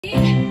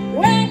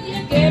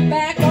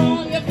back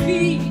on your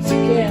feet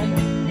again.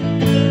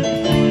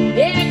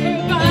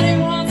 Everybody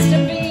wants to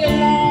be a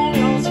long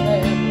lost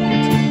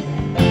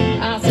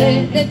friend. I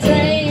said the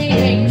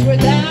train's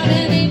without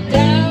any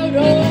doubt.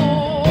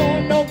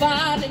 Oh,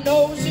 nobody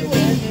knows you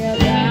when you're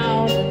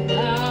down and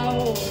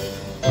out.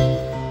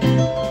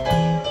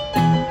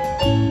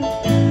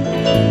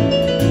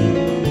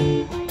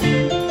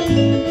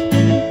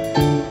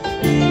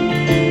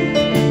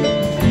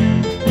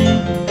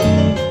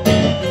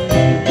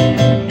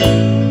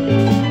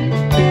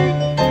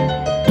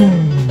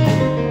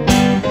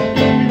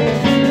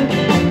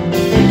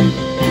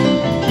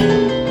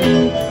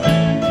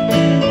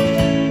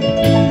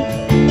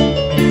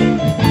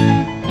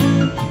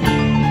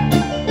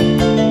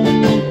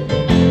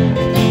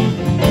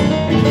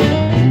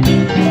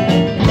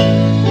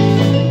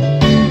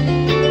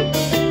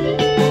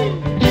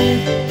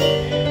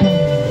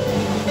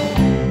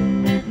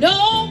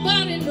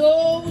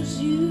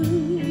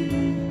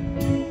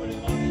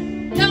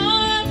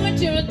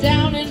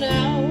 Down and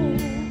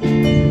out.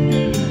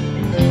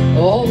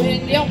 Oh,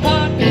 in your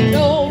pocket,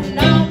 no,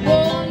 not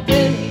one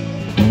penny.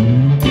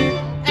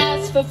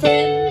 As for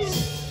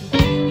friends,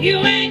 you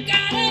ain't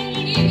got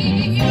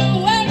any.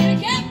 When you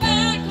get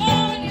back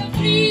on your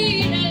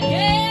feet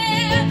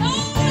again.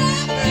 Oh,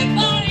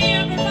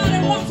 everybody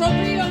wants to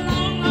be a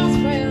long lost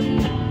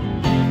friend.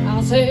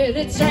 I'll say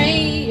that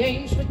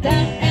strange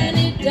without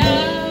any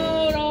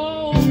doubt.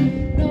 Oh,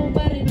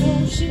 nobody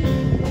knows you.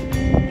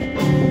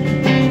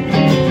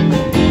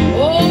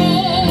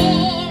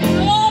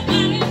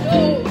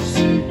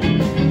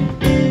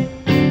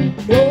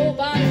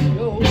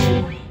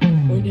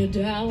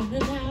 Down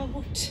and